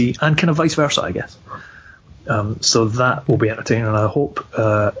the ETC, and kind of vice versa, I guess. So that will be entertaining, and I hope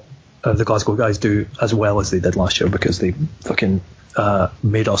the Glasgow guys do as well as they did last year, because they fucking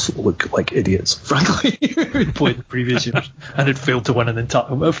made us look like idiots, frankly, who played the previous years and had failed to win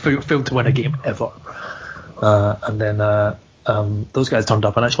failed to win a game ever. And then those guys turned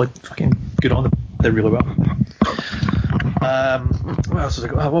up and actually fucking good on them. Did really well. What else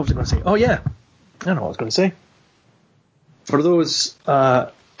was what was I going to say? Oh yeah, I don't know what I was going to say. For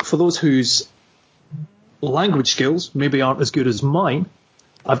those whose language skills maybe aren't as good as mine,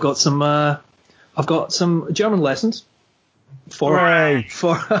 I've got some German lessons. For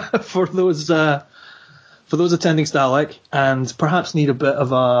those attending Stalek and perhaps need a bit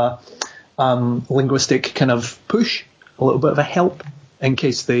of a linguistic kind of push, a little bit of a help in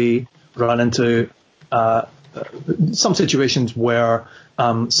case they run into some situations where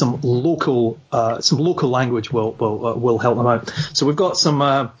some local language will help them out. So we've got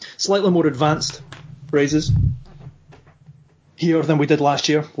some slightly more advanced phrases here than we did last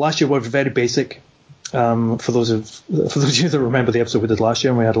year. Last year was very basic. For those of you that remember the episode we did last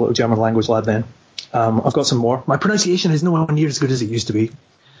year, and we had a little German language lab then. I've got some more. My pronunciation is nowhere near as good as it used to be,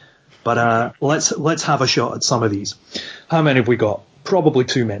 but let's have a shot at some of these. How many have we got? Probably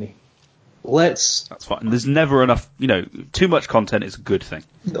too many. That's fine. There's never enough. Too much content is a good thing.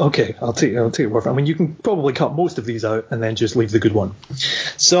 Okay, I'll take your word for it. I mean, you can probably cut most of these out and then just leave the good one.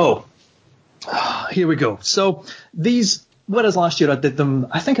 So here we go. So these. Whereas last year I did them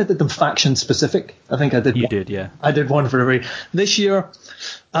faction specific. I think I did. You did, yeah. I did one for every. This year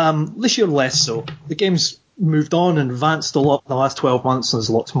less so. The game's moved on and advanced a lot in the last 12 months. And there's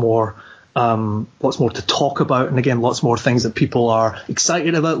lots more to talk about, and again, lots more things that people are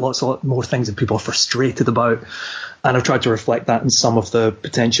excited about, lots more things that people are frustrated about. And I've tried to reflect that in some of the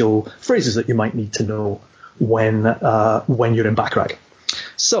potential phrases that you might need to know when you're in Backrag.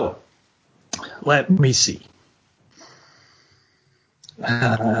 So let me see.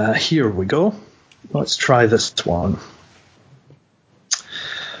 Here we go. Let's try this one.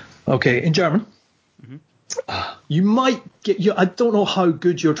 Okay, in German. Mm-hmm. You might get. I don't know how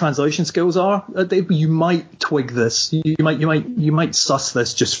good your translation skills are. You might twig this. You might suss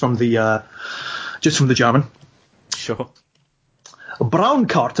this just from the German. Sure.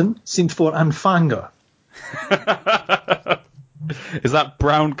 Braunkarten sind für Anfänger. Is that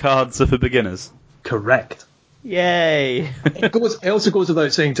brown cards are for beginners? Correct. Yay! It also goes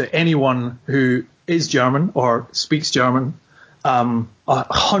without saying to anyone who is German or speaks German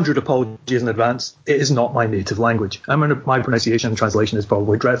 100 apologies in advance. It is not my native language. My pronunciation and translation is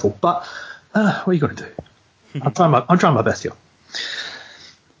probably dreadful, but what are you going to do? I'm trying my best here.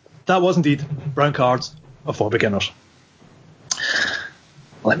 That was indeed brown cards for beginners.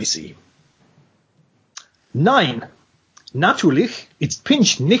 Let me see. 9. Natürlich ist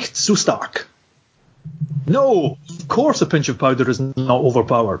Pinch nicht zu stark. No, of course a pinch of powder is not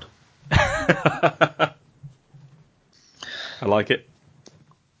overpowered. I like it.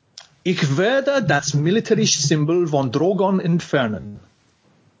 Ich werde das militärische Symbol von Drogon entfernen.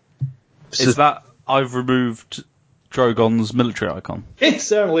 Is that I've removed Drogon's military icon? It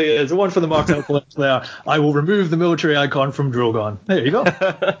certainly is. The one for the Martel collection there. I will remove the military icon from Drogon. There you go.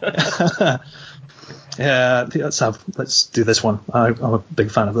 Yeah, let's do this one. I'm a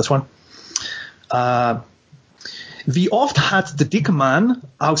big fan of this one. Wie oft hat der dicke Mann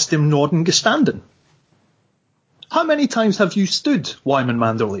aus dem Norden gestanden? How many times have you stood, Wyman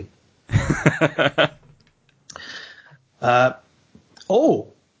Manderley?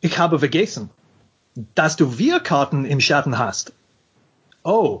 Ich habe vergessen, dass du 4 Karten im Schatten hast.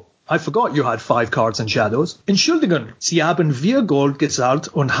 Oh, I forgot you had 5 cards in shadows. Entschuldigung, Sie haben 4 Gold gezahlt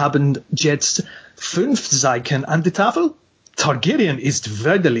und haben jetzt 5 Zeichen an der Tafel? Targaryen ist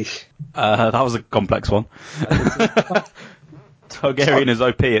widerlich. That was a complex one. Targaryen is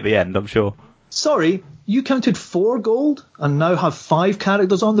OP at the end, I'm sure. Sorry, you counted 4 gold and now have 5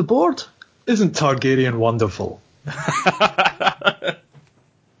 characters on the board? Isn't Targaryen wonderful?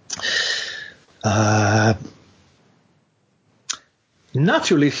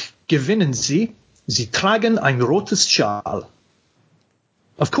 Natürlich gewinnen Sie. Sie tragen ein rotes Schal.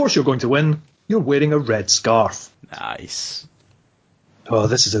 Of course you're going to win. You're wearing a red scarf. Nice. Oh,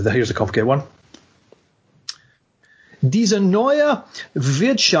 here's a complicated one. Dieser neue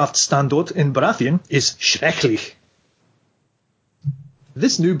Wirtschaftsstandort in Baratheon ist schrecklich.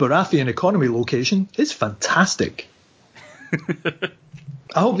 This new Baratheon economy location is fantastic.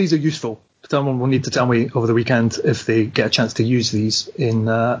 I hope these are useful. Someone will need to tell me over the weekend if they get a chance to use these in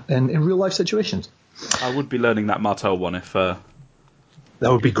real life situations. I would be learning that Martel one if that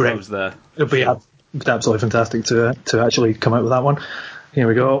would be great. I was there. It would be absolutely fantastic to actually come out with that one. Here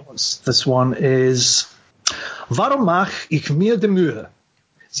we go. This one is Warum mach ich mir die Mühe?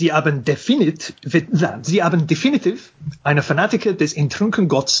 Sie haben definitiv eine Fanatiker des entrunken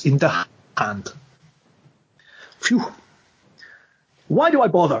Gotts in der Hand. Phew. Why do I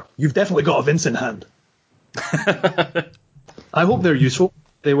bother? You've definitely got a Vince in hand. I hope they're useful.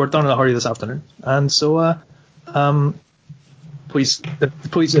 They were done in a hurry this afternoon. And so, please,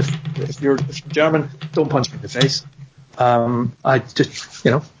 if you're German, don't punch me in the face. I just,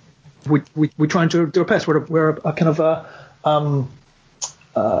 we try and do our best. We're a kind of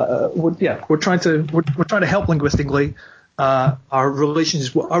we're trying to help linguistically. Our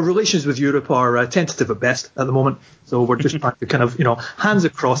relations with Europe are tentative at best at the moment, so we're just trying to kind of hands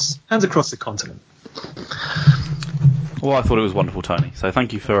across the continent. Well, I thought it was wonderful, Tony. So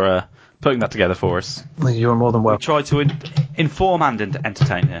thank you for putting that together for us. You're more than welcome. We try to inform and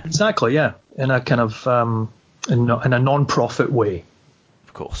entertain here. Exactly, yeah, in a kind of in a non-profit way.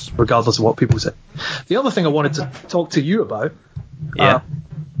 Of course, regardless of what people say. The other thing I wanted to talk to you about, and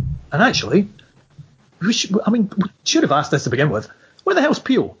actually. We should have asked this to begin with. Where the hell's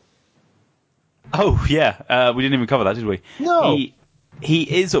Peel? Oh, yeah. We didn't even cover that, did we? No.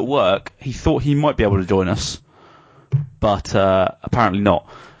 He is at work. He thought he might be able to join us, but apparently not.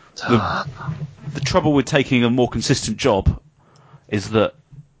 The trouble with taking a more consistent job is that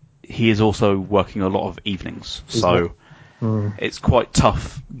he is also working a lot of evenings. So it's quite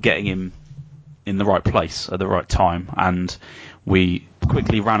tough getting him in the right place at the right time. And we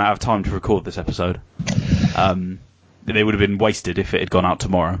quickly ran out of time to record this episode. They would have been wasted if it had gone out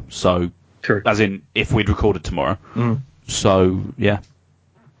tomorrow. So, sure. As in, if we'd recorded tomorrow. So, yeah.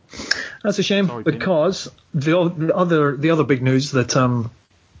 That's a shame. Sorry, because the other big news that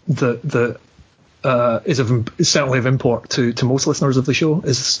is certainly of import to most listeners of the show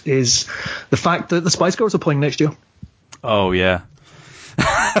is the fact that the Spice Girls are playing next year. Oh yeah.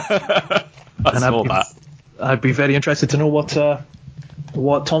 I saw that. I'd be very interested to know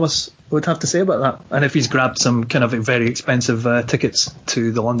what Thomas would have to say about that, and if he's grabbed some kind of very expensive tickets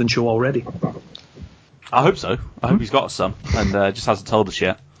to the London show already. I hope so. I hope he's got some, and just hasn't told us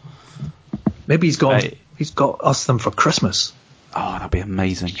yet. Maybe he's got us them for Christmas. Oh, that'd be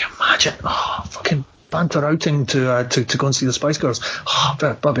amazing. Can you imagine? Oh, fucking banter outing to go and see the Spice Girls. Oh,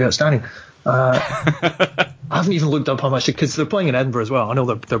 that'd be outstanding. I haven't even looked up how much, because they're playing in Edinburgh as well. I know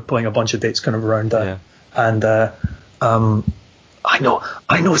they're playing a bunch of dates kind of around that, and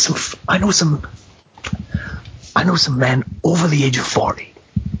I I know some men over the age of 40.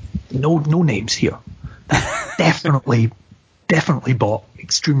 No names here. Definitely bought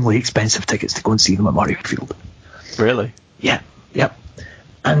extremely expensive tickets to go and see them at Murrayfield. Really? Yeah.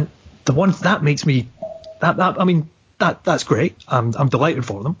 And the one that makes me that's great. I'm delighted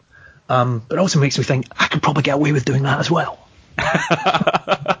for them. But it also makes me think I could probably get away with doing that as well.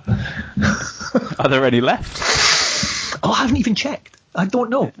 Are there any left? Oh, I haven't even checked. I don't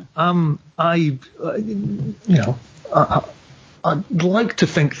know. I'd like to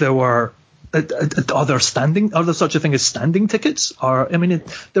think there were. Are there such a thing as standing tickets? Or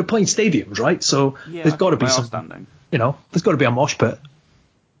they're playing stadiums, right? So there's got to be some standing. There's got to be a mosh pit.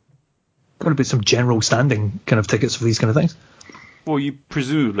 Got to be some general standing kind of tickets for these kind of things. Well,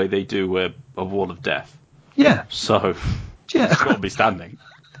 presumably they do a wall of death. Yeah. So yeah, it's got to be standing.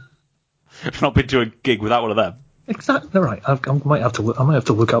 I've not been to a gig without one of them. Exactly right. I might have to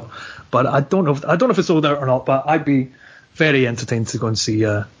look up, but I don't know if it's sold out or not. But I'd be very entertained to go and see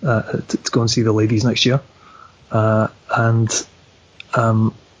to go and see the ladies next year. If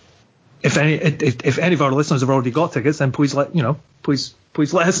any of our listeners have already got tickets, then please let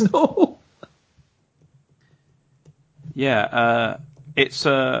us know. Yeah, it's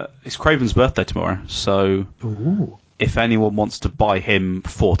Craven's birthday tomorrow, so if anyone wants to buy him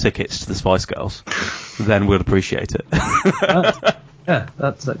 4 tickets to the Spice Girls, then we'll appreciate it.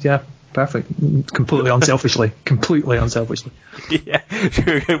 That's perfect. Completely unselfishly. Yeah.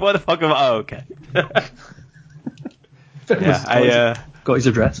 What the fuck am I? Oh, okay. Got his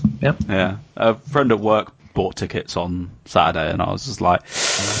address. Yeah. Yeah. A friend at work bought tickets on Saturday, and I was just like,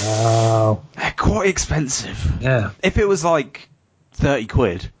 wow, they're quite expensive. Yeah. If it was like 30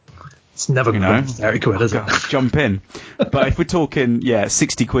 quid, it's never going to be 30 quid, is it? Jump in. But if we're talking,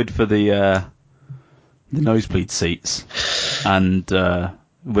 60 quid for the nosebleed seats, and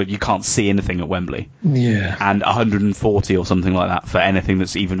you can't see anything at Wembley. Yeah. And 140 or something like that for anything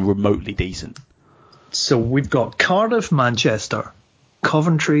that's even remotely decent. So we've got Cardiff, Manchester,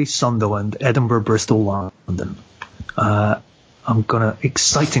 Coventry, Sunderland, Edinburgh, Bristol, London. I'm gonna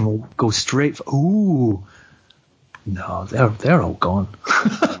go straight for. Ooh, no, they're all gone.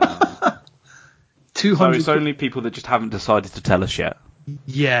 200. So it's only people that just haven't decided to tell us yet.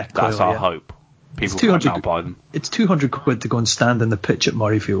 Yeah, that's our hope. People can now buy them. It's 200 quid to go and stand in the pitch at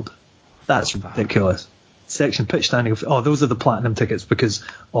Murrayfield. That's ridiculous. Section pitch standing. Those are the platinum tickets because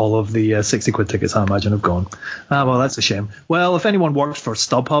all of the 60 quid tickets, I imagine, have gone. Well, that's a shame. Well, if anyone works for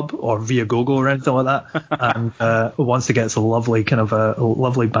StubHub or Viagogo or anything like that and wants to get us a lovely kind of a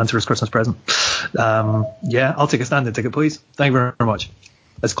lovely banterous Christmas present, I'll take a standing ticket, please. Thank you very much.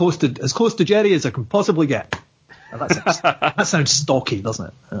 As close to Jerry as I can possibly get. That sounds stocky,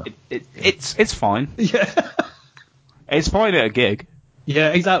 doesn't it? It's fine. Yeah. It's fine at a gig. Yeah,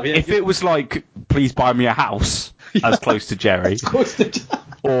 exactly. If it was like, please buy me a house, as close to Jerry,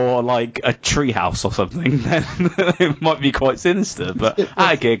 or like a tree house or something, then it might be quite sinister. But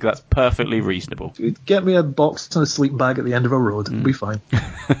at a gig, that's perfectly reasonable. Get me a box and a sleeping bag at the end of a road. It'll be fine.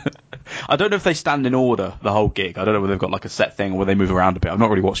 I don't know if they stand in order the whole gig. I don't know whether they've got like a set thing or whether they move around a bit. I've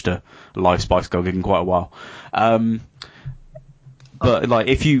not really watched a live Spice Girl gig in quite a while. But like,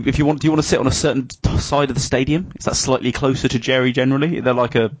 if you want, do you want to sit on a certain side of the stadium? Is that slightly closer to Jerry generally? They're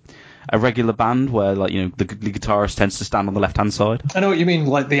like a regular band where the guitarist tends to stand on the left hand side. I know what you mean,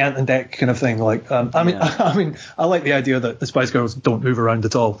 like the Ant and Dec kind of thing. Like, I like the idea that the Spice Girls don't move around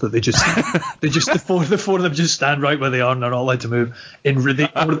at all. That they just the four of them just stand right where they are and they're not allowed to move.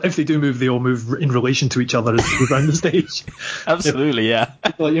 If they do move, they all move in relation to each other as they move around the stage. Absolutely, yeah.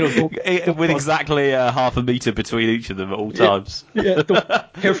 With exactly half a meter between each of them at all times. Yeah,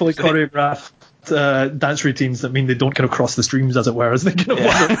 carefully choreographed dance routines that mean they don't kind of cross the streams, as it were, as they kind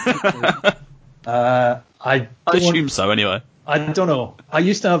of I assume so, anyway. I don't know. I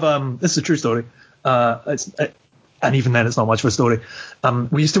used to have this is a true story. And even then, it's not much of a story.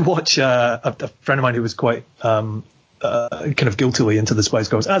 We used to watch a friend of mine who was quite kind of guiltily into the Spice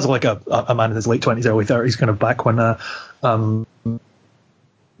Girls, as like a man in his late 20s, early 30s, kind of back when the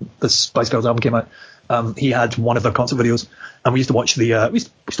Spice Girls album came out. He had one of their concert videos, and we used to watch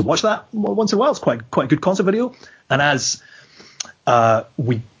that once in a while. It's quite a good concert video. And as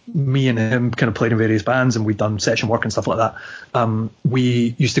me and him kind of played in various bands, and we'd done session work and stuff like that,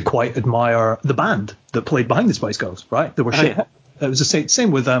 we used to quite admire the band that played behind the Spice Girls. Right? They were shit. Yeah. It was the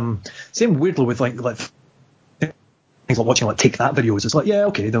same weirdly with like things like watching like Take That videos. It's like, yeah,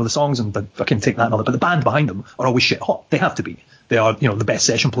 okay, they know the songs and the fucking Take That and all that, but the band behind them are always shit hot. They have to be. They are, the best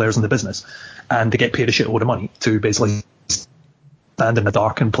session players in the business, and they get paid a shitload of money to basically stand in the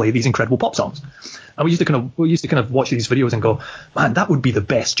dark and play these incredible pop songs. And we used to kind of watch these videos and go, man, that would be the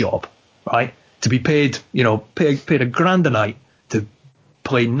best job, right? to be paid, paid a grand a night to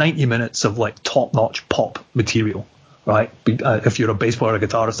play 90 minutes of like top-notch pop material, right? If you're a bass player, a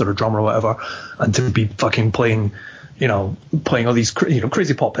guitarist, or a drummer or whatever, and to be fucking playing all these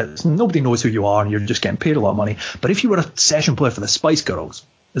crazy pop hits. Nobody knows who you are, and you're just getting paid a lot of money. But if you were a session player for the Spice Girls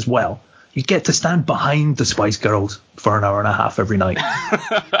as well, you get to stand behind the Spice Girls for an hour and a half every night.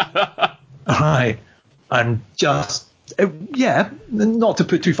 Right. And just, not to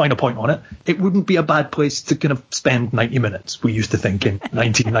put too fine a point on it, it wouldn't be a bad place to kind of spend 90 minutes, we used to think, in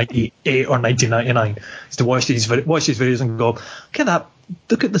 1998 or 1999, is to watch these videos and go,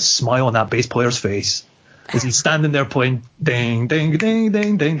 look at the smile on that bass player's face as he's standing there playing ding, ding, ding,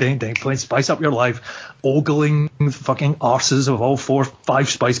 ding, ding, ding, ding, playing Spice Up Your Life, ogling the fucking arses of all 5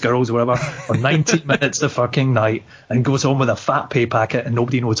 Spice Girls or whatever for 90 minutes a fucking night, and goes home with a fat pay packet and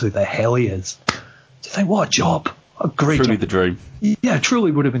nobody knows who the hell he is. Do you think, what a job? A great Truly job. the dream. Yeah,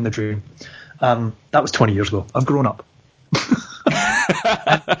 truly would have been the dream. That was 20 years ago. I've grown up.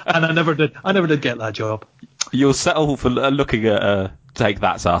 and I never did get that job. You'll settle for looking at Take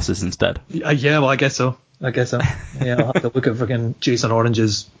That's Asses instead. Yeah, well, I guess so. Yeah, I'll have to look at fucking Jason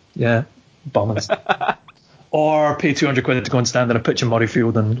Orange's, bummers. Or pay 200 quid to go and stand in a pitch in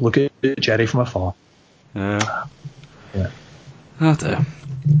Murrayfield and look at Jerry from afar. Yeah. Oh dear.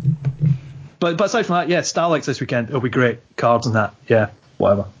 But aside from that, Starlights this weekend, it'll be great. Cards and that,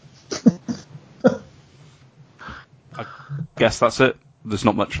 whatever. I guess that's it. There's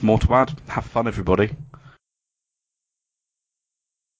not much more to add. Have fun, everybody.